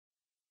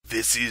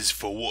This is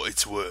For What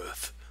It's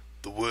Worth,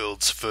 the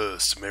world's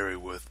first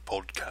Merryworth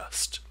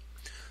podcast.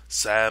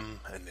 Sam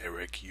and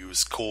Eric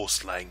use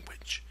coarse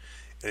language,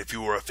 and if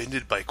you are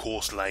offended by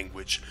coarse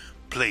language,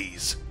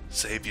 please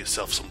save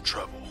yourself some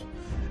trouble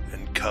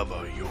and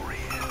cover your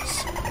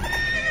ears.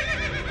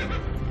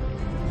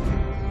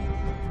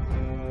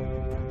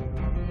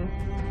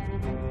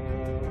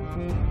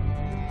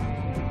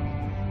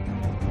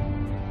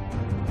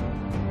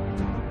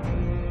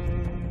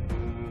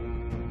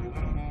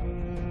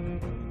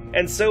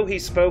 And so he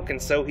spoke,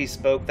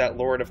 that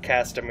Lord of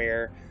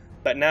Castamere.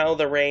 But now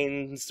the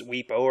rains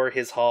weep o'er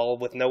his hall,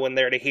 with no one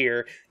there to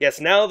hear.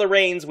 Yes, now the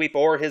rains weep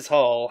o'er his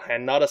hall,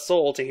 and not a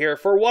soul to hear.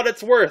 For what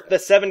it's worth, the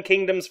Seven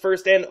Kingdoms'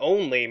 first and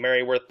only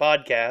Merryworth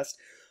podcast.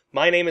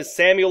 My name is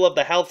Samuel of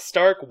the House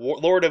Stark,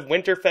 Lord of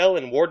Winterfell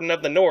and Warden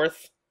of the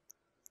North.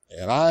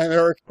 And I'm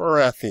Eric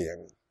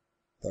Baratheon,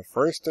 the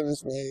first of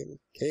his name,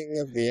 King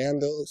of the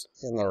Andals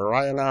and the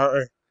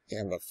Rhinoir,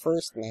 and the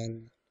first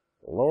man,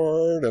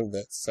 Lord of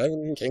the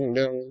Seven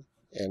Kingdoms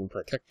and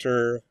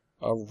Protector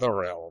of the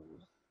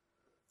Realm.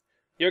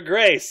 Your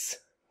Grace,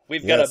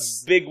 we've got a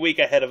big week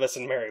ahead of us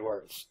in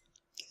Merryworth.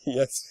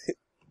 Yes,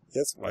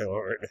 my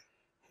lord.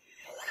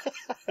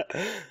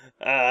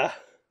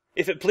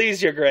 If it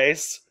please your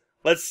Grace,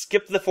 let's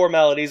skip the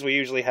formalities we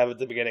usually have at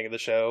the beginning of the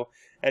show,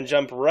 and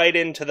jump right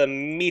into the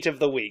meat of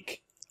the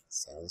week.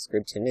 Sounds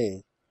good to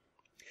me.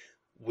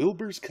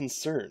 Wilbur's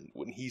concerned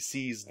when he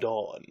sees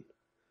Dawn.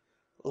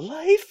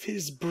 Life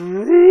is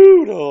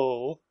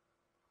brutal.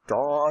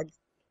 Dawn,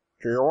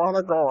 do you want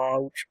to go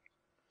out?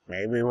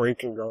 Maybe we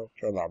can go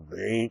to the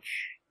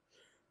beach.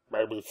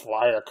 Maybe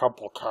fly a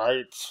couple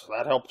kites.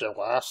 That helped you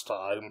last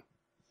time.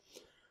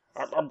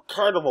 I'm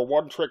kind of a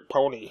one-trick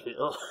pony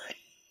here.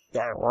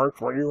 That worked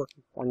when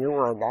you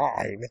were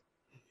alive.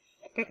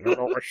 I don't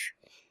know what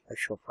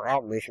your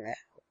problem is now.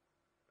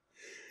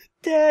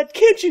 Dad,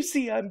 can't you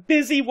see I'm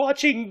busy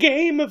watching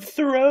Game of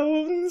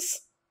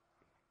Thrones?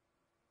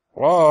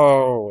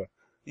 Whoa!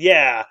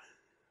 Yeah.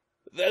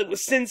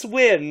 Since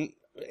when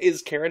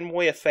is Karen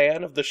Moy a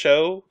fan of the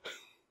show?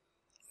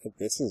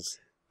 This is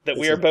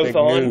we are both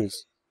on.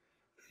 News.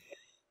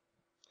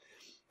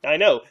 I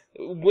know.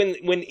 When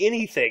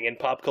anything in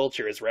pop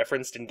culture is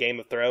referenced in Game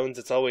of Thrones,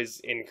 it's always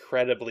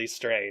incredibly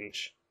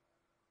strange.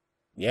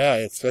 Yeah,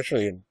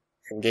 especially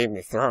in Game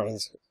of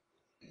Thrones.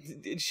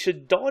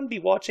 Should Dawn be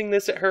watching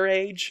this at her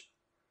age?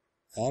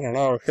 I don't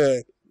know.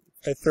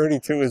 At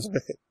 32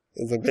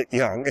 is a bit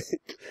young.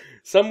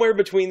 Somewhere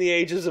between the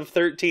ages of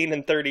 13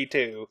 and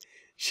 32.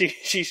 She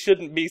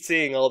shouldn't be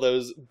seeing all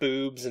those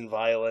boobs and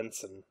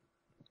violence and...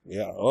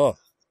 Yeah, oh.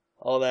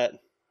 All that...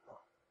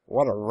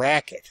 What a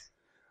racket.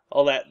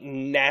 All that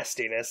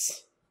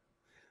nastiness.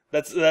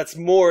 That's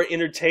more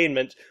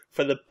entertainment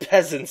for the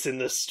peasants in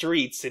the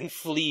streets in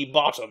Flea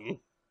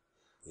Bottom.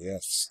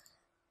 Yes.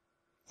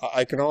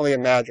 I can only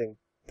imagine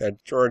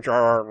that George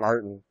R.R.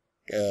 Martin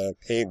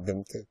paid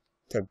them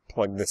to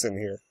plug this in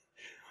here.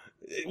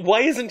 Why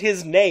isn't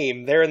his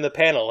name there in the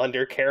panel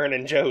under Karen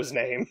and Joe's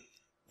name?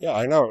 Yeah,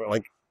 I know.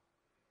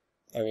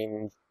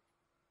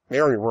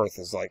 Merryworth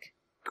is,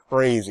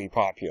 crazy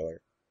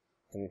popular.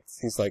 And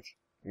he's like,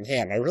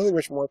 man, I really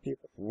wish more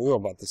people knew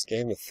about this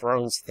Game of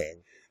Thrones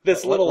thing.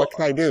 What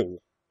can I do?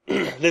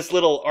 This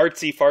little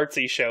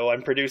artsy-fartsy show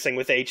I'm producing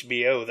with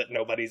HBO that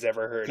nobody's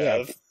ever heard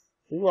of.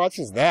 Who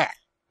watches that?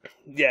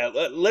 Yeah,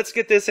 let's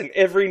get this in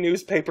every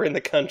newspaper in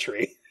the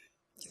country.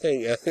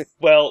 Hey,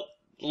 Well,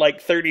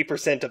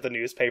 30% of the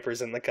newspapers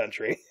in the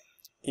country.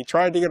 He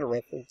tried to get a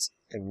reference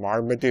in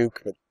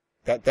Marmaduke, but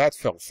that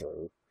fell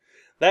through.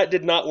 That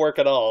did not work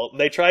at all.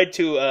 They tried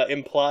to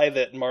imply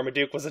that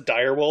Marmaduke was a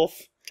direwolf,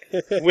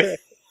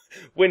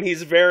 when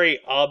he's very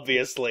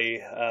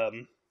obviously,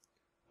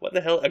 what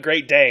the hell, a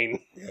Great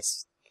Dane.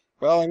 Yes.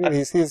 Well, I mean,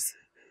 he's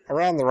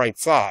around the right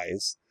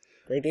size.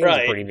 Great Danes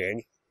are pretty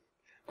big.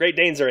 Great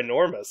Danes are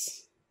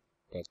enormous.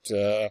 But,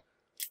 that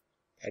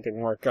didn't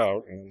work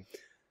out. And...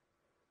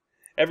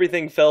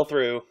 Everything fell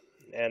through,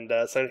 and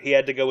so he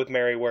had to go with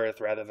Merryworth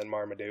rather than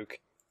Marmaduke.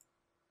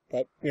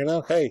 But,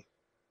 hey,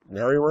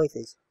 Merryworth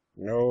is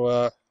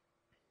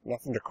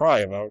nothing to cry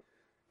about.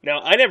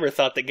 Now, I never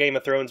thought that Game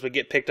of Thrones would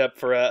get picked up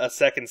for a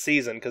second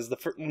season, because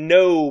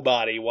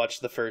nobody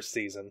watched the first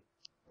season.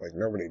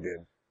 Nobody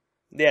did.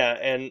 Yeah,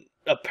 and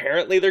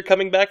apparently they're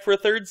coming back for a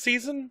third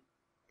season?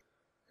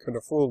 Could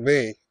have fooled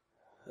me.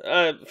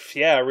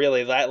 Yeah,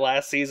 really, that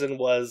last season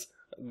was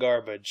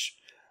garbage.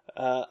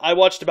 I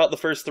watched about the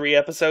first 3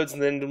 episodes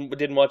and then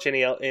didn't watch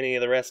any of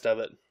the rest of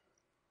it.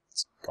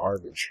 It's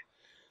garbage.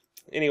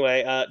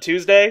 Anyway,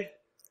 Tuesday?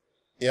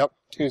 Yep,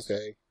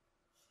 Tuesday.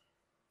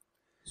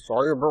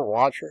 Sorry about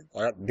watching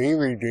that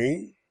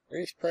DVD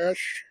these past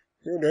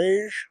few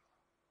days.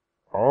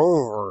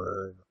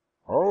 Over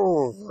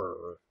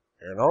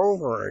and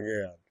over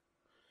again.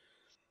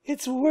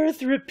 It's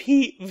worth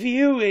repeat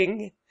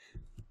viewing.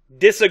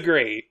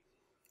 Disagree.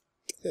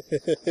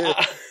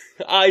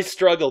 I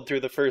struggled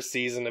through the first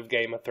season of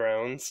Game of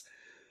Thrones.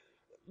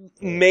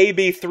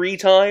 Maybe 3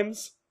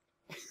 times.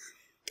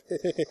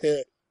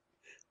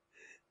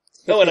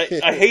 Oh, and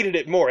I hated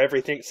it more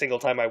every single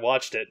time I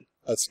watched it.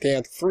 A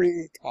scant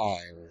 3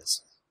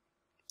 times.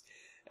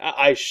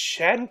 I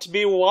shan't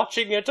be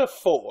watching it a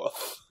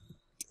fourth.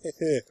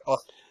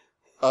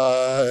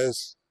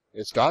 Is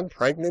Dawn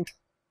pregnant?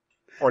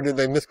 Or did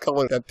they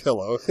miscolor that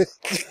pillow?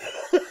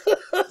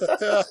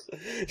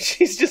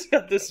 She's just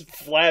got this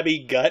flabby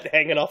gut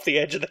hanging off the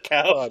edge of the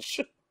couch.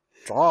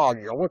 Dawn,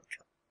 you look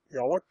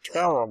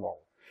terrible.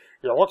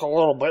 You look a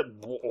little bit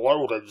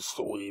bloated,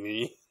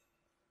 sweetie.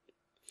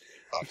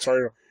 I'll tell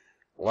you,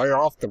 lay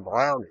off the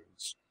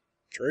brownies.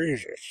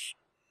 Jesus.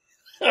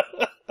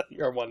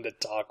 You're one to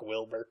talk,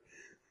 Wilbur.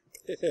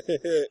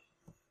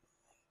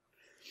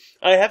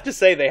 I have to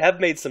say, they have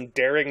made some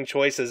daring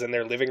choices in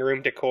their living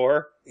room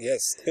decor.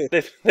 Yes.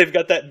 They've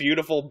got that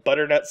beautiful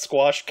butternut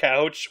squash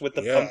couch with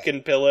the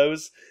pumpkin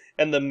pillows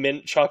and the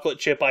mint chocolate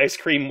chip ice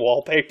cream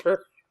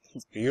wallpaper.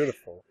 It's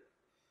beautiful.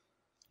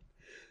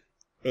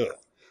 Ugh.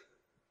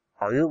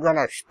 Are you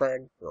gonna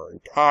spend your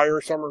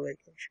entire summer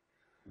vacation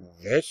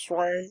this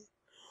way?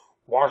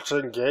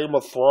 Watching Game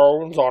of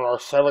Thrones on our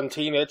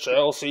 17-inch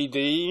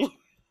LCD?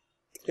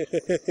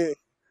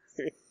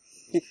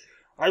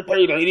 I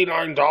paid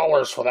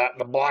 $89 for that in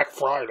the Black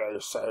Friday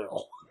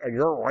sale. And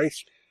you're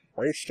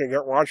wasting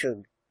it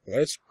watching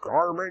this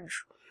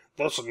garbage?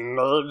 This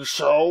nerd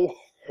show?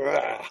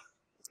 Ugh.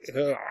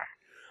 Ugh.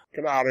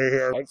 Get out of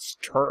here. Let's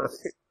turn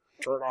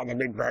on the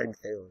Big Bang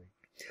Theory.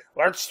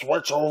 Let's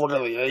switch over to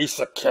the Ace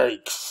of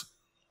Cakes.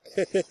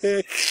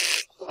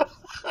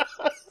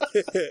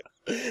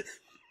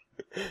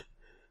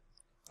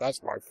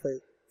 That's my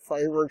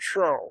favorite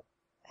show.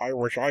 I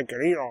wish I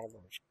could eat all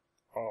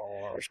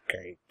those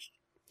cakes.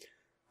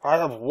 I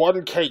have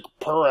one cake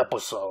per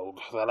episode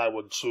that I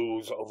would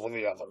choose over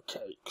the other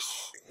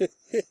cakes.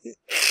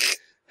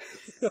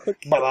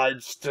 Okay. But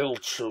I'd still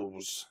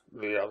choose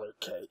the other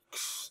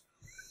cakes.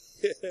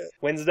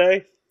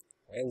 Wednesday?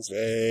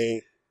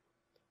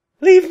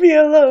 Leave me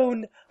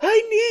alone!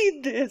 I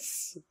need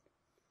this!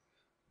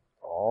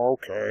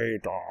 Okay,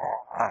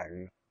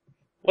 Dawn.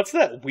 What's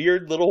that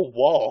weird little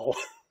wall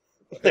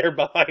there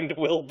behind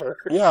Wilbur?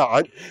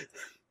 Yeah,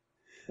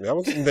 that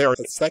wasn't there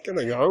a second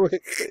ago.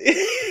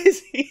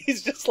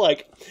 He's just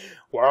like,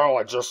 Well,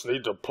 I just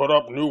need to put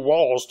up new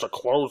walls to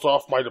close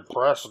off my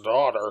depressed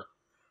daughter.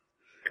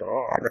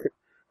 God.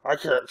 I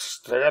can't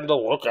stand to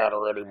look at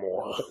her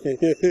anymore.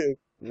 I'm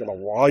gonna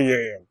wall you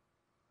in.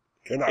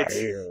 Get out of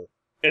here.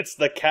 It's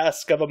the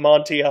cask of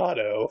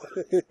Amontillado.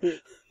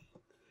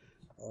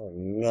 Oh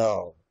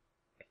no.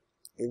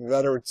 Either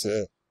that or it's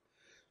a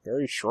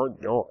very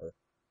short door.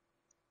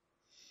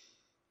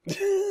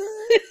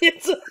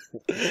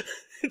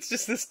 It's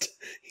just this...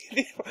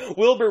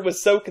 Wilbur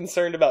was so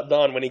concerned about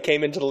Dawn when he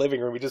came into the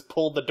living room, he just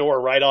pulled the door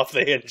right off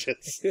the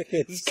hinges.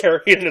 He's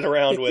carrying it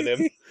around with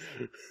him.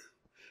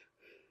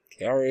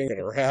 Carrying it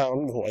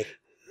around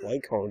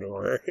like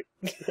Hodor.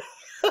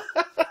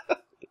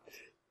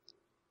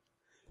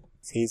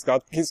 He's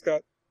got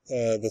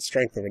the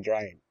strength of a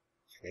giant,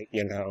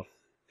 you know.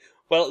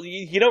 Well,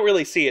 you don't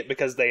really see it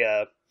because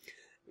they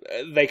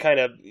kind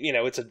of,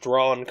 it's a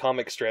drawn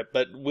comic strip,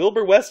 but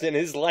Wilbur Weston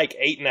is like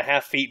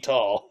 8.5 feet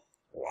tall.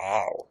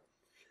 Wow.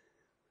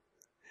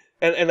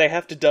 And they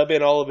have to dub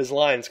in all of his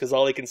lines because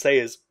all he can say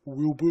is,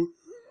 Wilbur.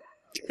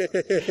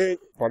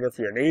 But if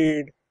you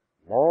need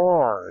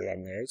more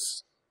than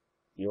this,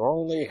 you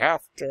only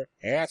have to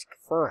ask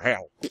for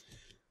help.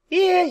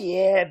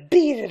 Yeah,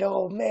 beat it,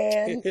 old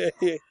man.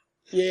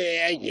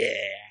 Yeah.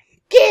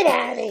 Get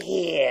out of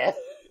here.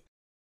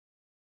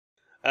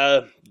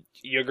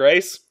 Your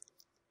Grace?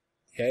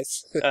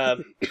 Yes.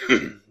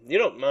 You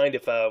don't mind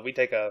if we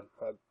take a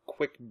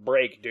quick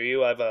break, do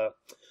you?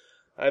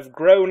 I've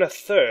grown a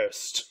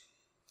thirst.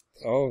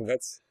 Oh,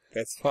 that's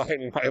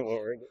fine, my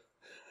lord.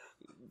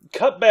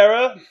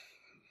 Cupbearer,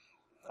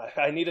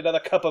 I need another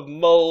cup of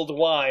mulled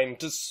wine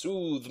to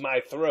soothe my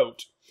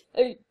throat.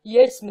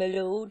 Yes, my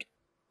lord.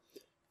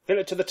 Fill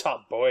it to the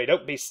top, boy.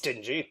 Don't be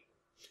stingy.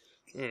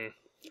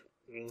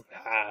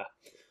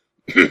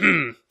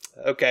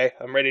 Okay,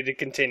 I'm ready to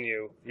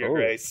continue, Your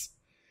Grace.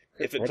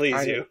 If it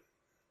please you. What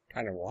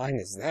kind of wine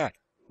is that?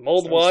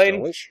 Mulled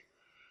wine?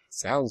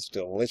 Sounds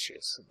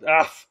delicious.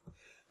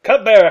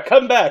 Cupbearer,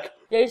 come back!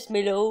 Yes,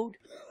 my lord.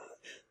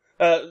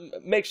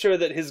 Make sure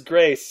that His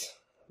Grace,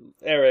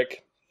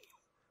 Eric,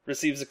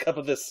 receives a cup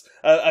of this,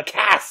 a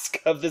cask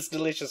of this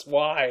delicious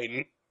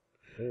wine.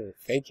 Oh,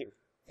 thank you.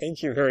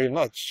 Thank you very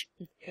much.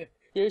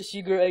 Yes,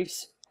 your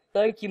grace.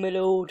 Thank you, my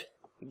lord.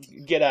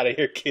 Get out of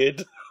here,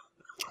 kid.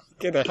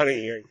 Get out of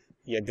here,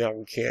 you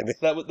dumb kid.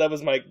 That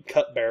was my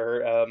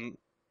cupbearer,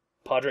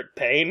 Podrick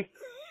Payne.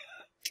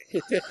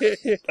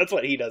 That's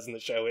what he does in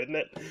the show, isn't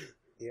it?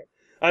 Yep.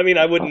 I mean,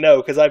 I wouldn't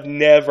know, because I've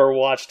never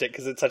watched it,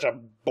 because it's such a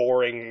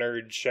boring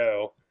nerd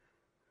show.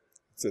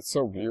 It's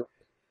so brutal.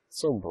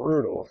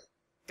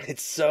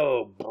 It's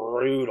so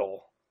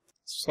brutal.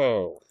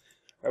 So,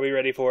 are we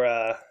ready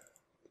for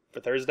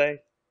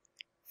Thursday?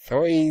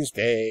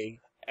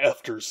 Thursday.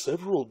 After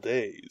several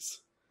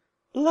days,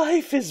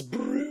 life is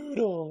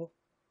brutal.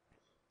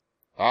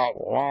 How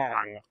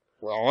long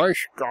will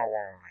this go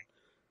on?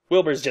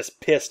 Wilbur's just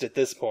pissed at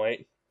this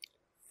point.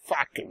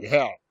 Fucking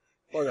hell.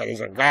 Look at there's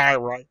a guy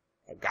riding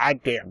a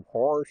goddamn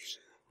horse.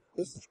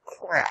 This is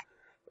crap.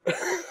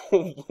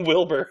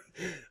 Wilbur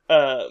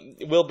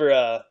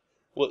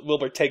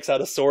takes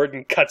out a sword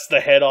and cuts the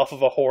head off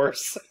of a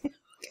horse.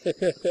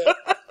 The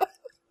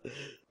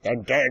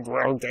dead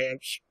will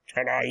dance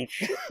tonight.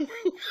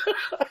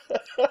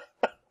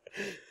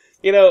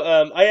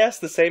 I asked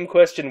the same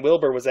question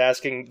Wilbur was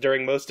asking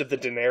during most of the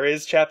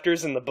Daenerys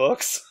chapters in the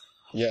books.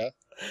 Yeah.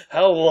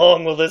 How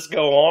long will this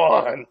go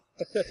on?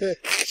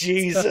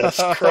 Jesus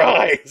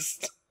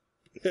Christ.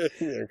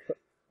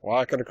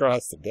 Walking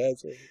across the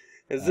desert.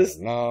 Is this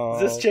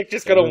chick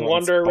just gonna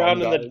wander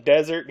around in the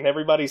desert and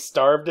everybody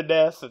starve to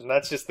death and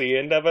that's just the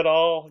end of it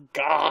all?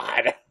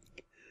 God.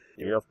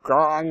 You've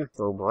gone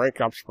through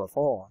breakups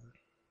before.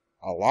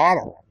 A lot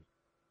of them.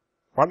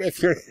 What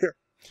if you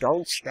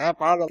don't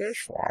snap out of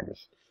this one?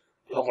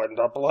 You'll end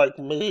up like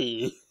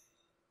me.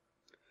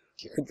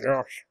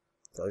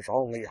 There's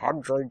only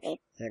hundreds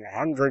and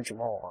hundreds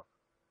more.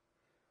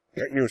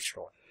 Get used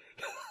to it.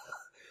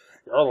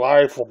 Your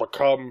life will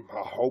become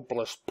a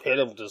hopeless pit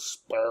of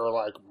despair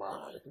like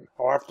mine.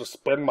 I'll have to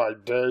spend my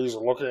days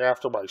looking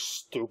after my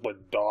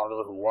stupid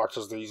daughter who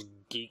watches these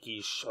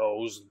geeky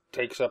shows and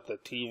takes up the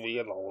TV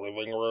in the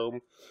living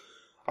room.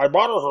 I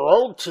bought her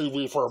own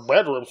TV for her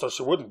bedroom so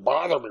she wouldn't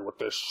bother me with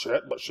this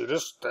shit, but she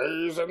just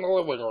stays in the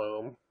living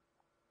room.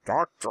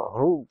 Doctor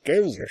Who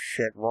gives a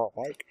shit more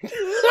like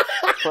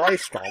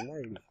Christ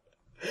almighty.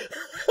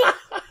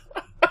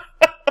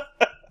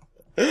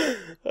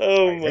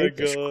 Oh my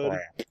god.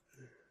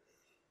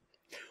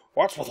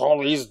 What's with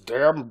all these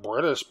damn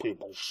British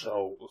people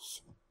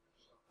shows?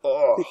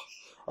 Ugh,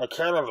 I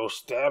can't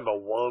understand a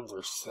word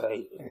they're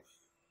saying.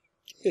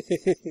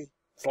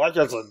 It's like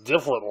it's a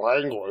different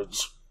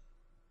language.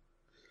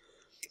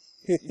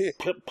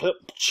 Pip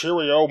pip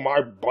cheerio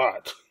my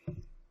butt.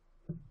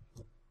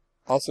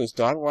 Also, is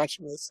Don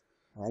watching this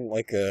on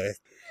like a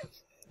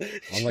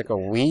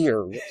Wii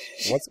or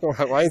what's going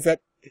on? Why is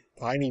that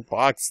tiny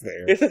box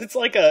there? It's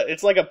like a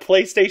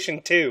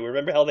PlayStation 2.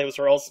 Remember how those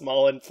were all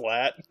small and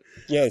flat?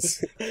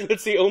 Yes.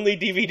 It's the only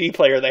DVD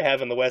player they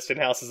have in the Weston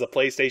house is a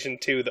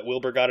PlayStation 2 that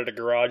Wilbur got at a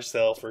garage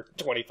sale for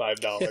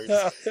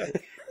 $25.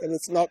 And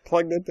it's not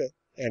plugged into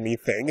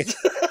anything.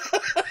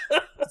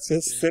 It's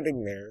just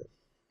sitting there.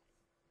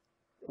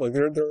 Like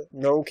there are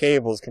no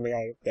cables coming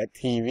out of that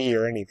TV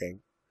or anything.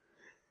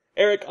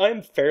 Eric,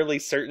 I'm fairly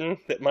certain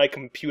that my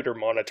computer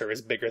monitor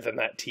is bigger than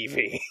that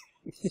TV.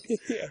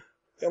 Yeah.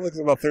 That looks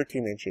about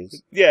 13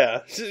 inches.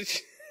 Yeah.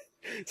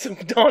 So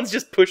Don's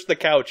just pushed the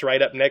couch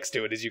right up next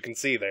to it, as you can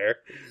see there.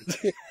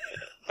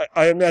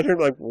 I imagine,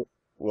 like,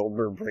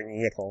 Wilbur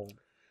bringing it home.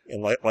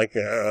 And,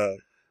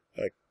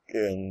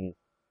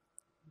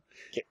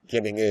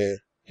 getting a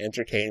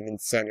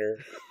entertainment center.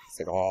 It's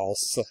like all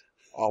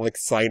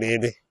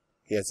excited.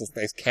 He has this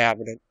nice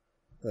cabinet.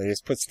 And he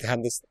just puts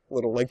down this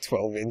little,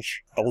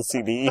 12-inch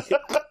LCD.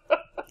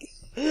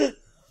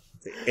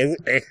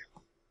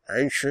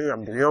 Ain't she a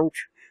beaut?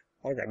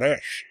 Look at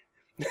this.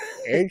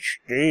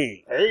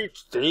 HD.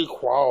 HD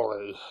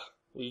quality.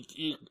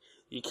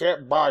 You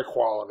can't buy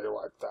quality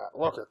like that.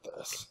 Look at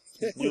this.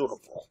 It's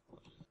beautiful.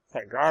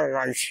 I got it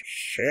on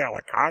sale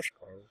at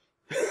Costco.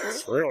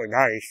 It's really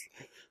nice.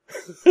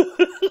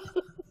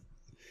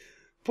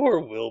 Poor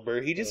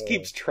Wilbur. He just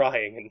keeps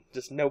trying and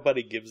just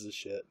nobody gives a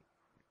shit.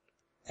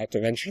 Not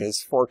to mention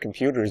his 4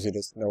 computers he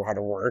doesn't know how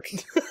to work.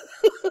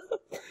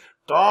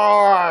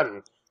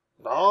 Dawn!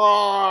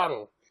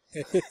 Dawn!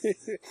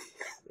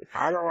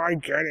 How do I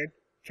get it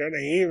to the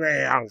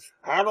emails?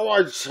 How do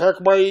I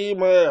check my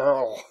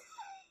email?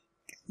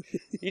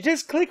 You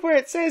just click where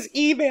it says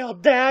email,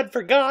 Dad,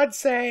 for God's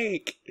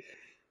sake.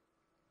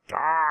 Dog,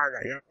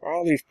 I got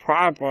all these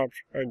pop-ups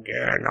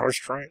again. I was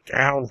trying to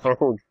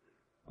download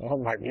all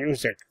my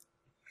music.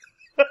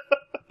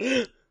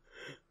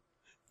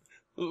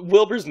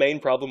 Wilbur's main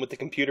problem with the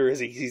computer is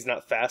he's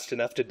not fast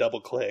enough to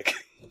double-click.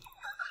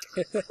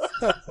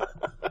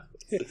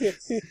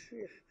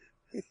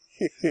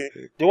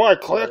 Do I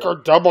click or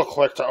double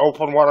click to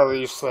open one of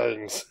these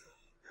things?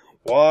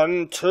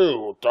 1,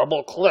 2,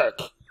 double click.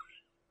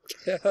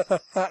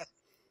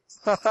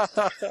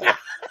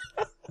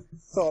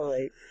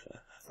 Alright.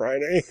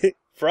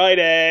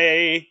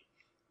 Friday!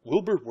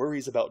 Wilbur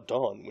worries about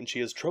Dawn when she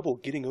has trouble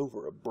getting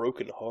over a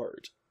broken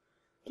heart.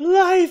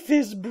 Life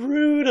is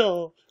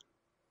brutal.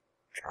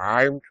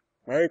 Time to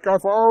make a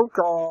phone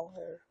call.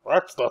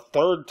 That's the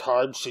 3rd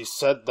time she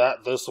said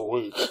that this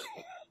week.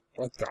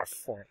 What the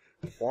fuck?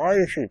 Why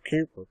does she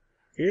keep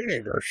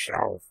repeating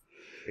herself?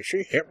 Is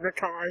she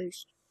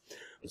hypnotized?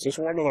 Is this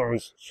one of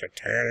those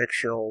satanic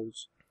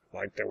shows?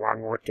 Like the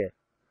one with the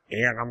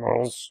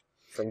animals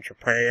from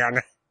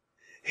Japan?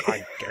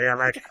 God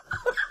damn it.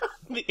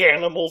 The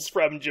animals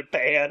from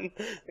Japan.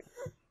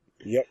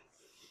 Yep.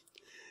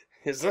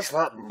 Is this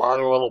that My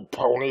Little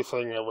Pony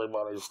thing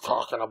everybody's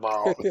talking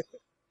about?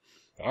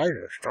 I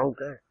just don't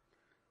get it.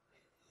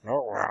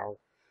 Oh well.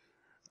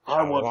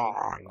 I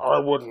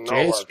wouldn't know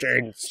it.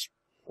 Distance.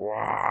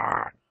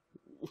 What?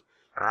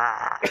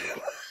 Ah.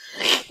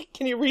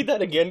 Can you read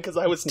that again? Because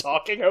I was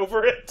talking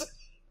over it.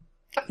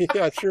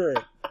 Yeah, sure.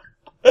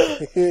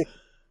 A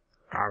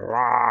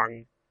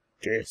long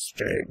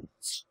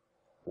distance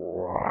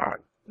one.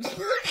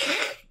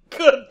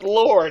 Good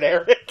Lord,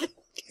 Eric.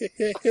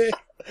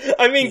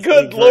 I mean, He's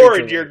good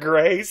Lord, Your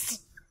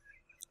Grace.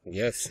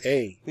 Yes,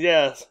 hey.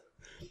 Yes.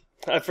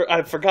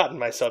 I've forgotten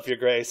myself, Your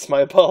Grace.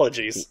 My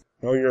apologies.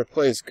 Know your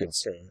place, good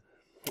sir.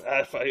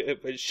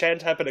 It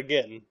shan't happen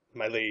again,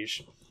 my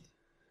liege.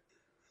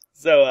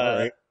 So,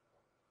 Alright.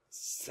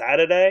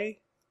 Saturday?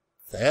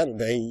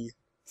 Saturday.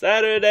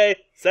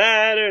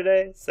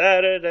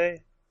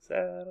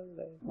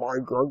 My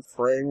good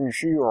friend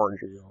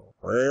Giorgio,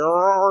 where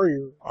are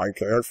you? I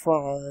can't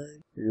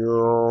find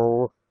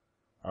you.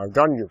 I've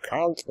done you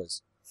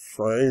countless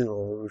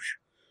favors.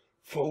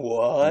 For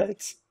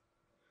what?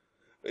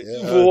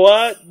 Yeah.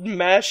 What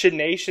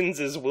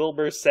machinations is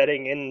Wilbur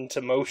setting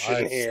into motion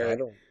I here?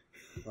 don't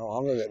know.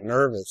 I'm a bit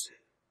nervous.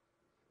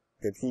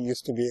 Did he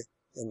used to be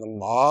in the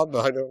mob?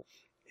 I don't...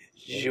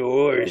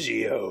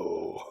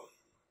 Giorgio.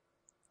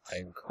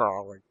 I'm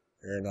calling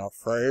in a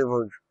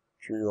favor,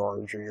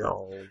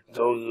 Giorgio.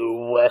 Do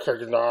you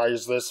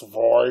recognize this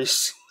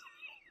voice?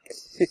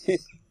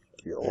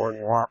 You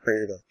wouldn't want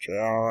me to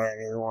tell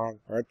anyone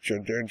what you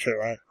did to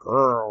that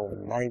girl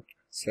in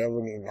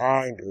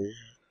 1979, do you?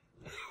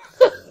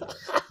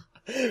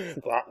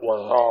 That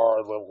was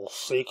our little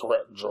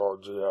secret,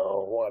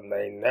 Giorgio, and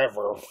they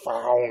never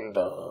found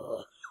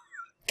her.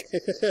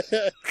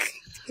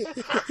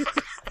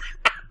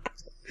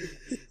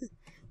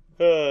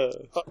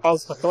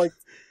 Also,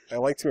 I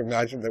like to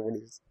imagine that when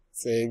he's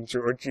saying,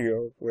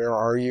 Giorgio, where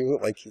are you?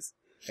 Like he's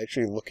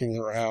actually looking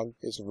around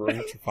his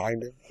room to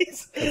find him.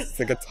 It's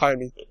like a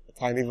tiny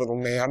little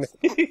man.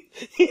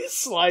 He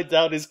slides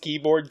out his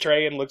keyboard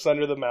tray and looks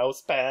under the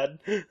mouse pad.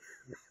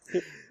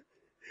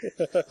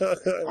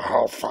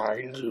 I'll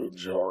find you,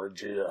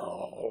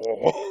 Giorgio.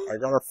 I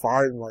gotta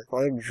find my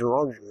friend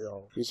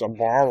Giorgio. He's a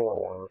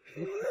borrower.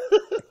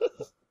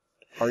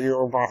 Are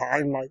you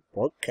behind my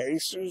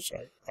bookcases?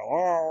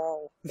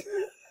 Hello?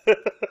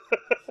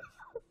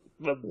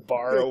 The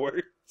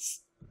borrowers.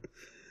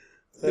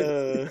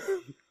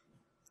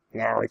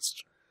 Now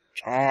it's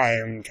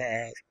time to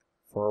ask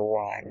for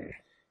one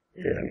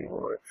in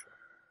return.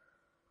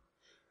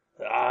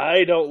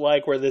 I don't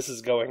like where this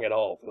is going at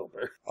all,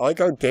 Wilbur. I like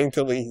how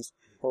daintily he's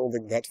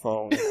holding that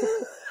phone.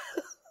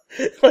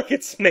 Like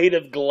it's made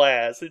of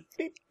glass. It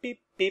beep, beep,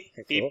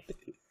 beep, beep.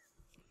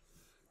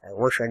 I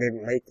wish I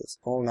didn't make this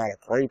phone out of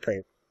crepe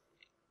paper.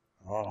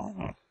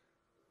 Oh,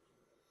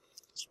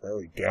 it's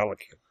very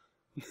delicate.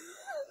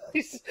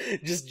 He's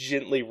just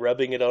gently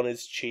rubbing it on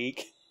his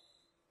cheek.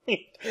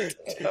 He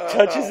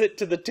touches it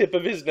to the tip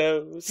of his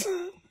nose.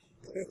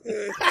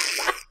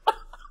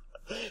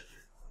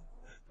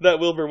 That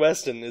Wilbur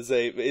Weston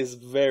is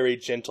very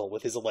gentle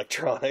with his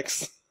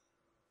electronics.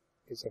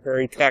 He's a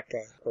very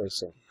tactile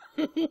person.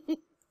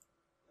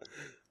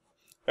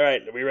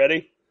 Alright, are we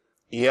ready?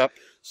 Yep.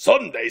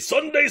 Sunday,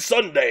 Sunday,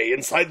 Sunday,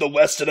 inside the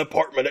Weston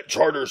apartment at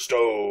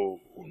Charterstone.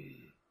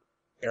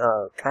 There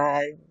are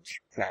times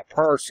when a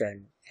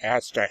person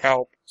has to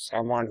help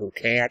someone who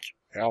can't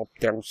help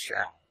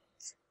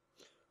themselves.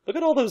 Look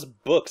at all those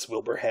books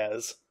Wilbur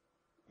has.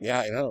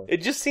 Yeah, I know.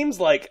 It just seems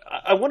like...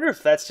 I wonder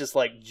if that's just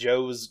like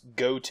Joe's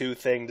go-to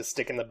thing to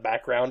stick in the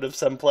background of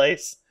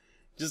someplace.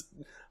 Just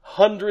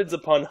hundreds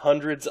upon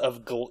hundreds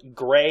of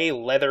gray,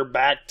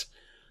 leather-backed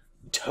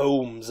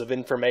tomes of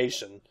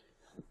information.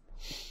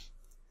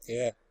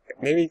 Yeah.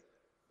 Maybe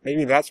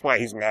that's why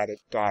he's mad at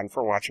Don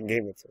for watching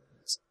Game of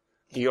Thrones.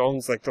 He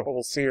owns, like, the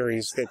whole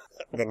series,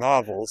 the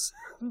novels.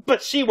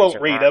 But she won't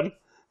read them.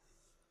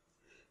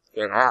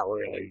 And I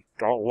really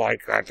don't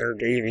like that they're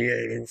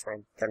deviating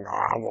from the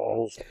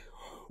novels.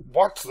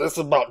 What's this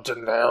about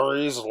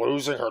Daenerys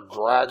losing her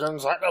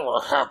dragons? That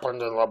never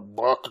happened in the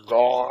book,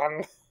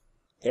 Dawn.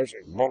 This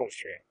is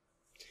bullshit.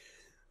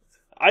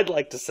 I'd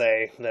like to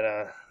say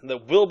that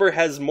Wilbur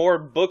has more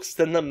books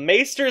than the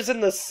Maesters in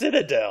the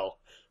Citadel.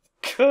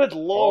 Good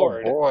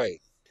Lord. Oh boy.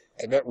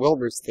 I bet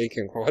Wilbur's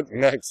thinking, what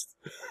next?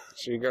 Is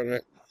she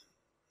gonna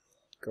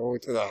go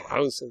to the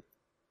House of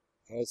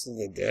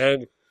the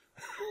Dead?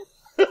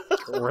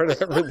 Or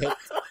whatever that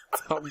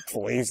dumb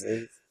place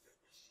is.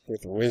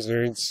 With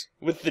wizards.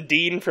 With the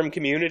Dean from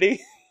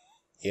Community?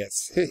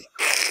 Yes.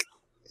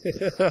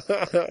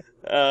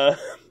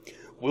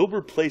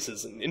 Wilbur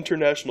places an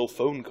international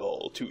phone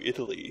call to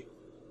Italy.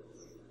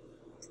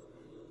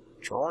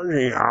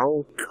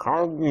 Giorgio,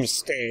 come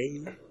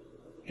stay.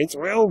 It's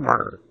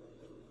Wilbur.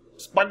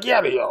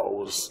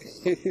 SpaghettiOs.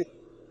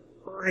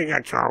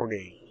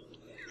 Rigatoni.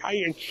 How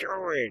you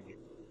doing?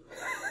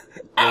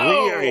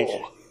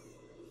 Ow!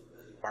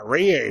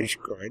 Maria is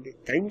good.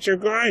 Things are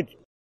good.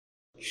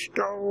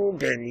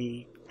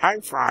 Benny.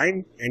 I'm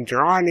fine. And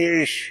John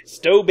is...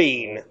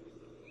 Stowbean.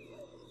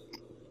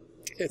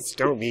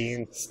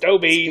 Stowbean.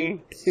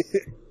 Stowbean.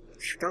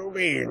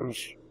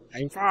 Stowbeans.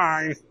 I'm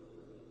fine.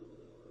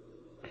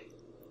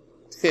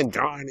 And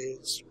Don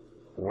is...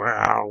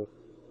 Well,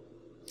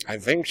 I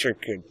think she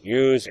could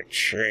use a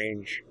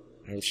change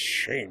of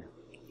scene.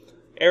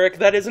 Eric,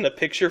 that isn't a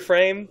picture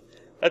frame.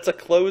 That's a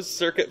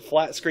closed-circuit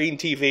flat-screen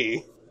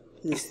TV.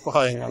 He's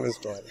spying on his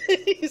daughter.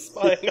 He's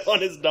spying on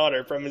his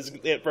daughter from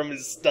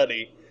his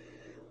study.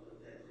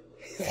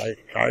 I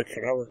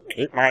can never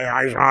keep my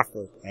eyes off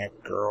of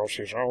that girl.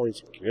 She's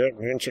always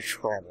getting into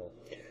trouble.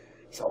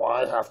 So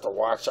I have to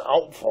watch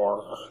out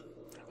for her.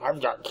 I've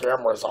got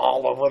cameras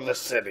all over the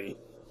city.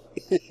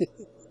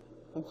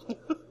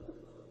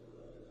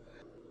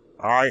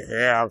 I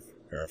have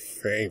a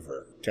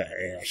favor to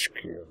ask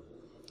you.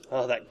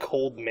 Oh, that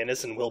cold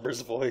menace in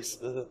Wilbur's voice.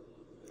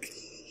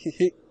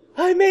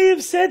 I may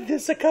have said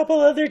this a couple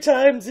other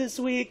times this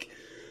week,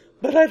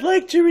 but I'd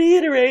like to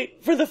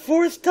reiterate for the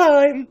 4th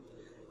time,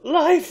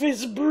 life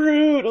is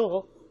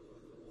brutal.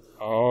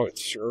 Oh, it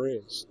sure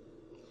is.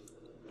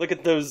 Look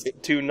at those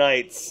 2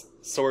 knights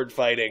sword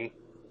fighting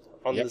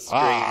on the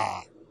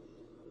screen.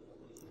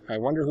 I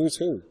wonder who's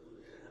who.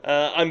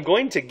 I'm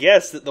going to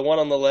guess that the one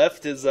on the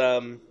left is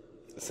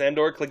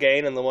Sandor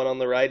Clegane, and the one on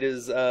the right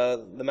is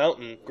the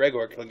Mountain,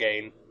 Gregor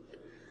Clegane.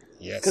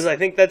 Yes. Because I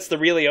think that's the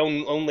really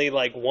only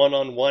like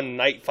one-on-one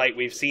knight fight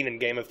we've seen in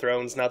Game of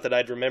Thrones. Not that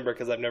I'd remember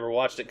because I've never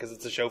watched it because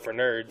it's a show for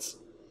nerds.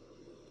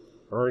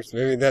 Or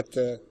maybe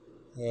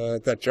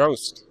that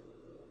joust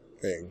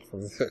thing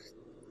from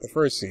the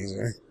first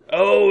season.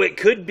 Oh, it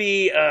could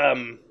be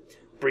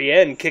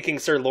Brienne kicking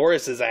Sir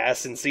Loris's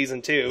ass in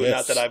season 2. Yes.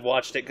 Not that I've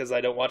watched it because I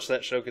don't watch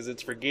that show because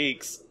it's for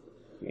geeks.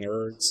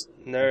 Nerds.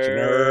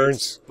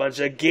 Nerds. Bunch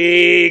of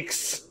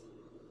geeks.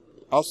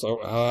 Also,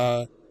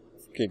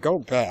 okay, go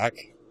back.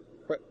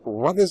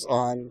 What is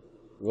on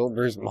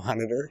Wilbur's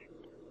monitor?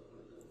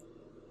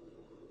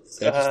 Is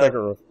that just like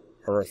a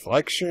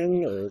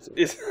reflection, or is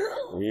it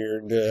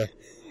weird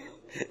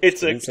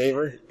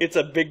screensaver? It's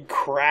a big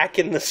crack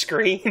in the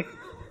screen.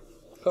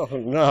 Oh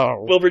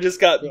no. Wilbur just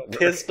got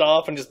pissed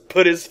off and just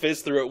put his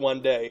fist through it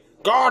one day.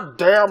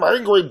 Goddamn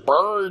angry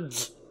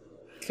birds!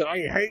 I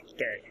hate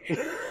that.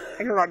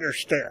 I don't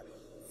understand.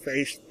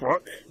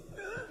 Facebook?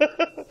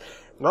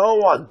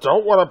 No, I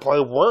don't want to play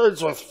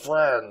Words with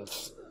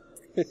Friends.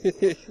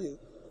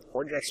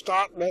 Would you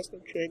stop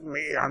messaging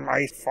me on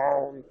my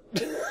phone?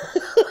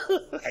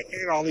 I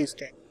hate all these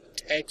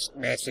text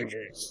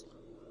messages.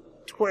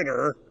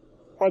 Twitter?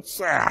 What's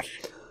that?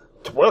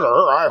 Twitter?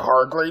 I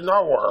hardly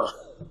know her.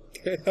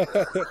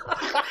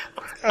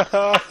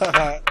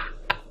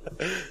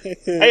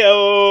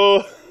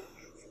 Heyo!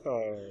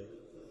 Oh,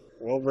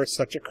 Wilbur's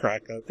such a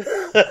crack-up.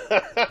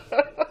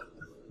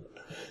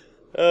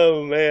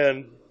 Oh,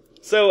 man.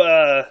 So,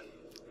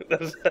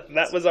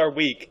 that was our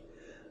week.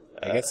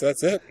 I guess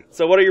that's it.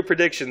 So what are your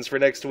predictions for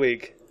next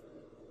week?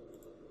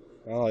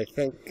 Well, I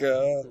think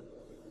we're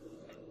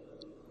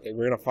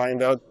going to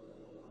find out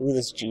who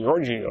this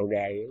Giorgio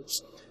guy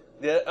is.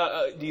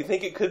 Yeah, do you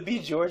think it could be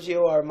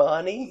Giorgio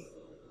Armani?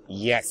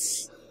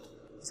 Yes.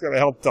 He's going to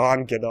help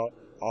Dawn get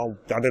all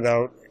dudded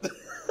out.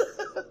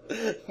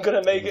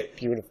 Gonna make it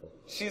beautiful.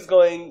 He's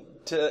going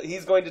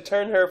to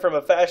turn her from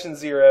a fashion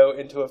zero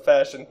into a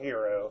fashion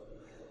hero.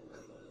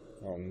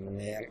 Oh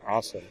man,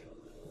 awesome.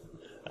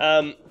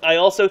 I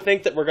also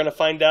think that we're going to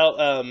find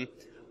out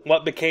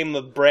what became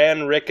of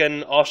Bran,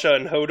 Rickon, Asha,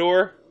 and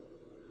Hodor.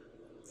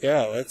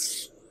 Yeah,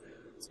 that's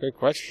a good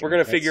question. We're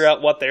going to figure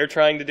out what they're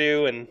trying to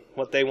do and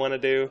what they want to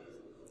do.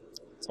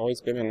 It's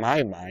always been in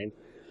my mind.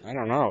 I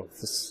don't know.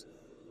 It's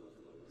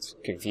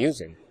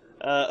confusing.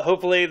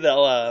 Hopefully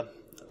they'll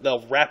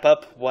wrap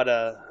up what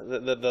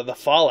the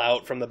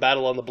fallout from the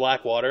battle on the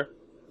Blackwater.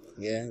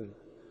 Yeah,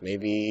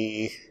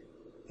 maybe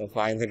they'll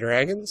find the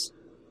dragons.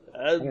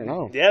 I don't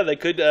know. Yeah, they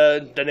could.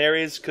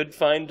 Daenerys could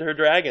find her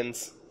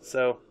dragons.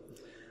 So,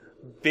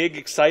 big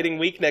exciting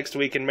week next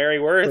week in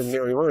Merryworth. For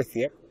Merryworth,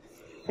 yep.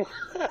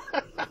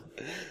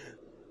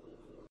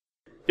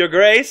 Your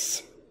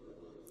Grace,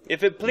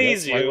 if it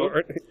please Yes, my you,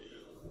 lord.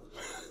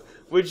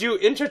 would you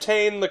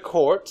entertain the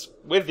court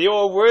with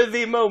your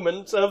worthy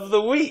moment of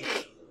the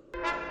week?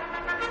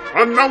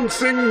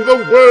 Announcing the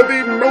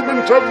worthy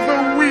moment of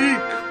the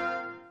week!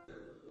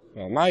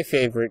 Well, my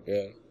favorite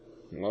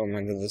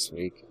moment of this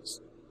week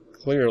is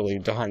clearly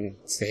Dawn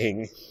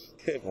saying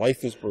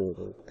life is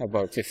brutal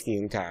about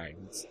 15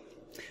 times.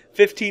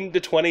 15 to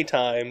 20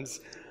 times.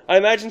 I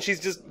imagine she's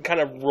just kind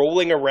of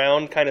rolling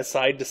around kind of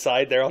side to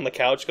side there on the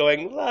couch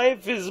going,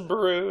 life is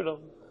brutal.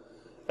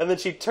 And then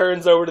she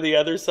turns over to the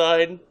other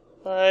side.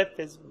 Life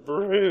is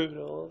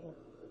brutal.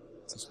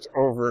 Just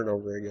over and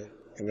over again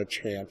in a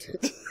chant.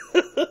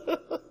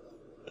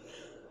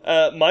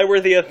 My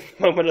worthy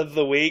moment of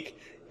the week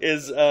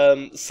is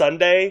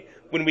Sunday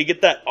when we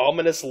get that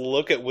ominous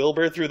look at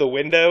Wilbur through the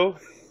window.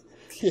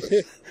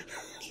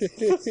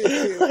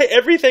 Like,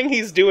 everything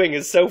he's doing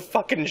is so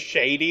fucking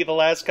shady the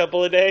last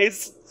couple of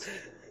days.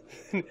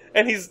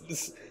 And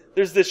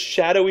there's this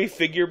shadowy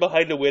figure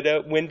behind a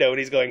window and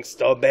he's going,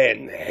 sto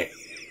bene.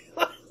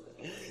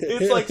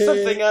 It's like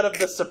something out of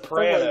The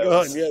Sopranos. Oh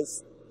my god,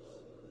 yes.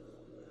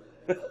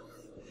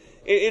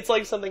 It's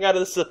like something out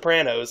of The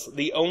Sopranos,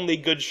 the only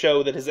good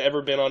show that has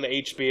ever been on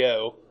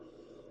HBO.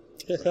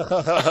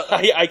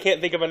 I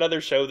can't think of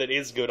another show that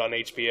is good on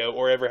HBO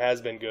or ever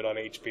has been good on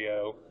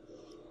HBO.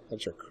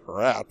 Bunch of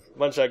crap.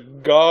 Bunch of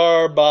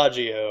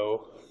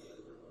garbaggio.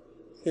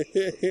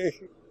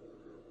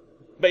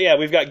 But yeah,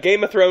 we've got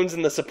Game of Thrones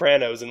and The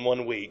Sopranos in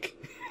 1 week.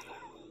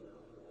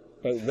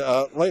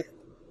 But,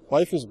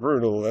 life is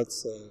brutal.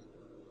 That's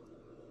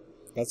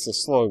the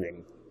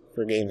slogan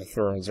for Game of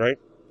Thrones, right?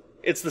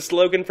 It's the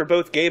slogan for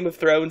both Game of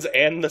Thrones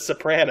and The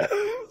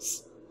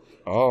Sopranos.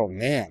 Oh,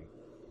 man.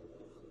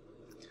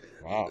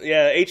 Wow.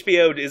 Yeah,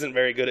 HBO isn't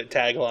very good at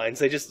taglines.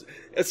 They just...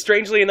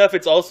 Strangely enough,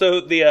 it's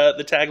also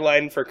the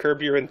tagline for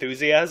Curb Your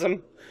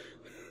Enthusiasm.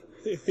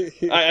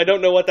 I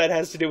don't know what that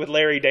has to do with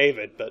Larry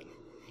David, but...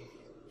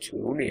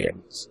 Tune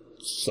in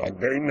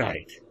Sunday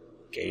night.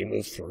 Game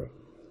of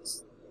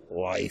Thrones.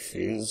 Life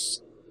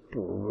is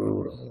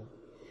brutal.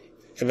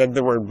 And then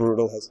the word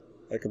brutal has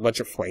like a bunch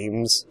of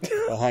flames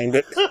behind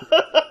it.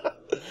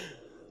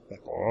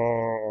 Like,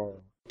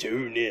 oh.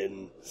 Tune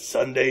in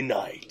Sunday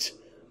night.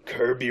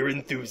 Curb Your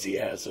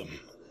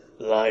Enthusiasm.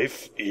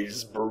 Life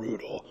is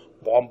brutal.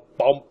 Bum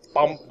bum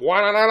bum.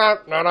 Na na na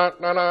na na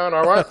na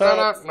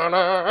na na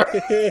na.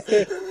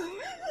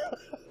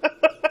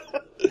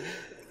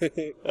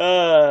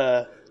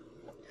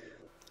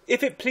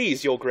 If it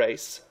please your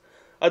grace,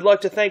 I'd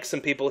like to thank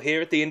some people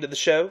here at the end of the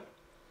show.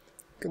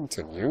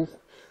 Continue.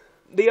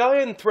 The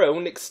Iron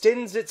Throne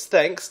extends its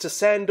thanks to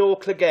Sandor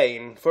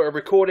Clegane for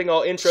recording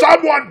our intro...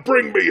 Someone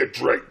bring me a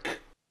drink!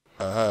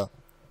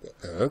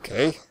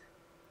 Okay.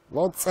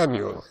 Lord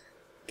Samuel,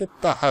 get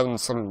the hound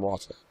some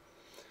water.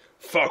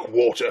 Fuck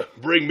water,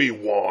 bring me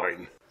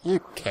wine. You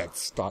can't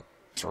stop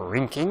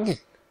drinking.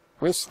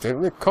 We're still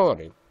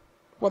recording.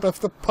 What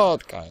of the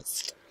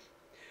podcast?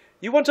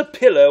 You want a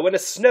pillow and a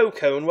snow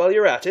cone while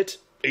you're at it?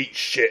 Eat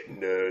shit,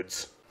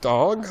 nerds.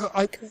 Dog,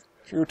 I get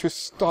you to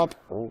stop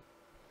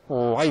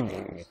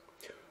whining.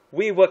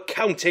 We were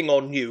counting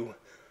on you.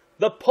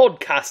 The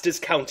podcast is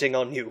counting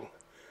on you.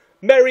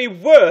 Mary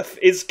Worth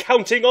is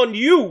counting on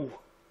you.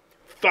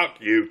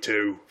 Fuck you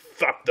two,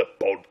 fuck the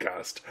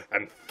podcast,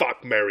 and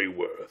fuck Mary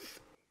Worth.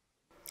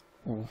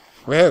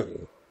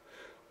 Well...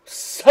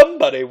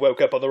 Somebody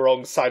woke up on the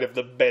wrong side of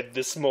the bed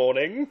this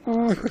morning.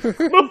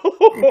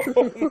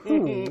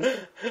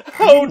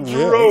 How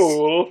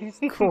droll. Yes,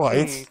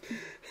 quite.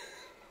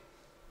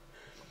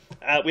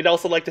 We'd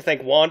also like to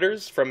thank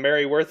Wanders from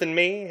Mary Worth and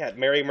Me at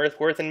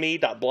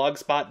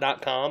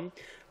maryworthworthandme.blogspot.com.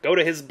 Go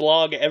to his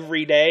blog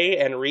every day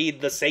and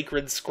read the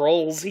sacred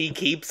scrolls he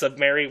keeps of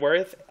Mary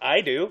Worth. I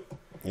do.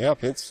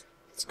 Yep, it's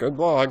a good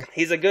blog.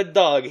 He's a good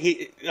dog.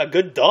 A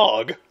good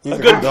dog? He's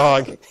a good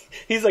dog.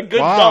 He's a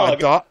good wow,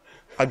 dog.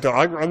 A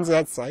dog runs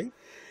that site?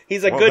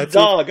 He's a good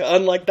dog,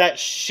 unlike that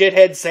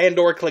shithead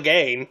Sandor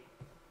Clegane.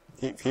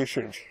 You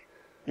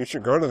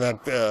should go to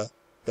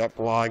that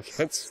blog.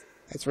 That's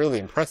really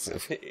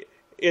impressive.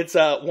 It's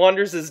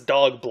Wanders'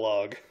 dog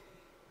blog.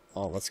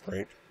 Oh, that's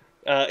great.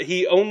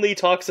 He only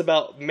talks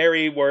about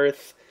Mary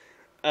Worth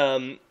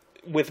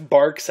with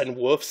barks and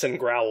woofs and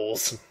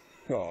growls.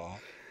 Aw,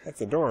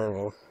 that's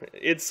adorable.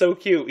 It's so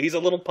cute. He's a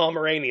little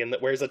Pomeranian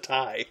that wears a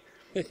tie.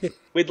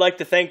 We'd like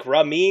to thank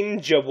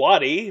Ramin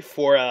Djawadi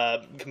for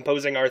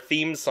composing our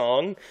theme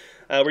song.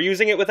 We're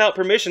using it without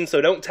permission, so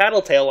don't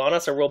tattletale on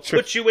us or we'll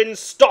put you in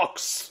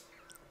stocks!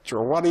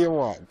 Sure, what do you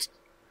want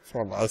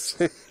from us?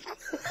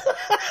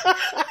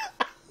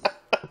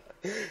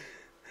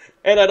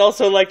 And I'd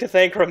also like to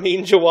thank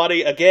Ramin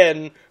Djawadi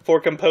again for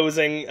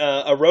composing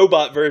a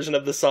robot version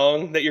of the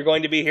song that you're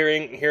going to be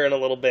hearing here in a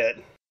little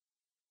bit.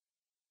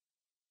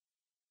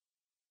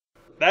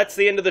 That's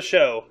the end of the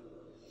show.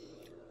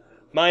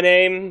 My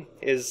name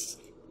is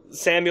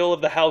Samuel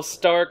of the House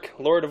Stark,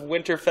 Lord of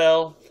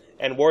Winterfell,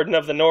 and Warden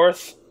of the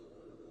North.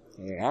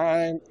 And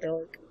I'm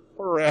Eric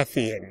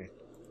Baratheon,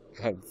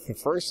 the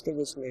first of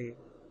his name,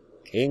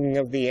 King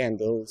of the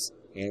Andals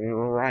in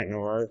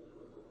Rhinor,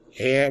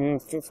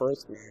 and the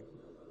first man,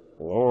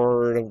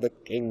 Lord of the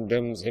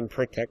Kingdoms and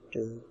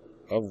Protector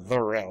of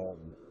the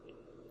Realm.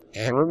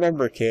 And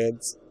remember,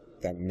 kids,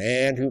 the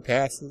man who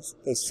passes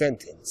the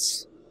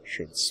sentence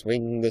should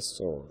swing the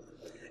sword.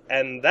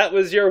 And that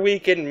was your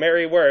week in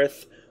Mary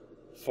Worth,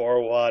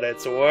 for what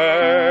it's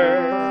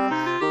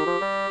worth.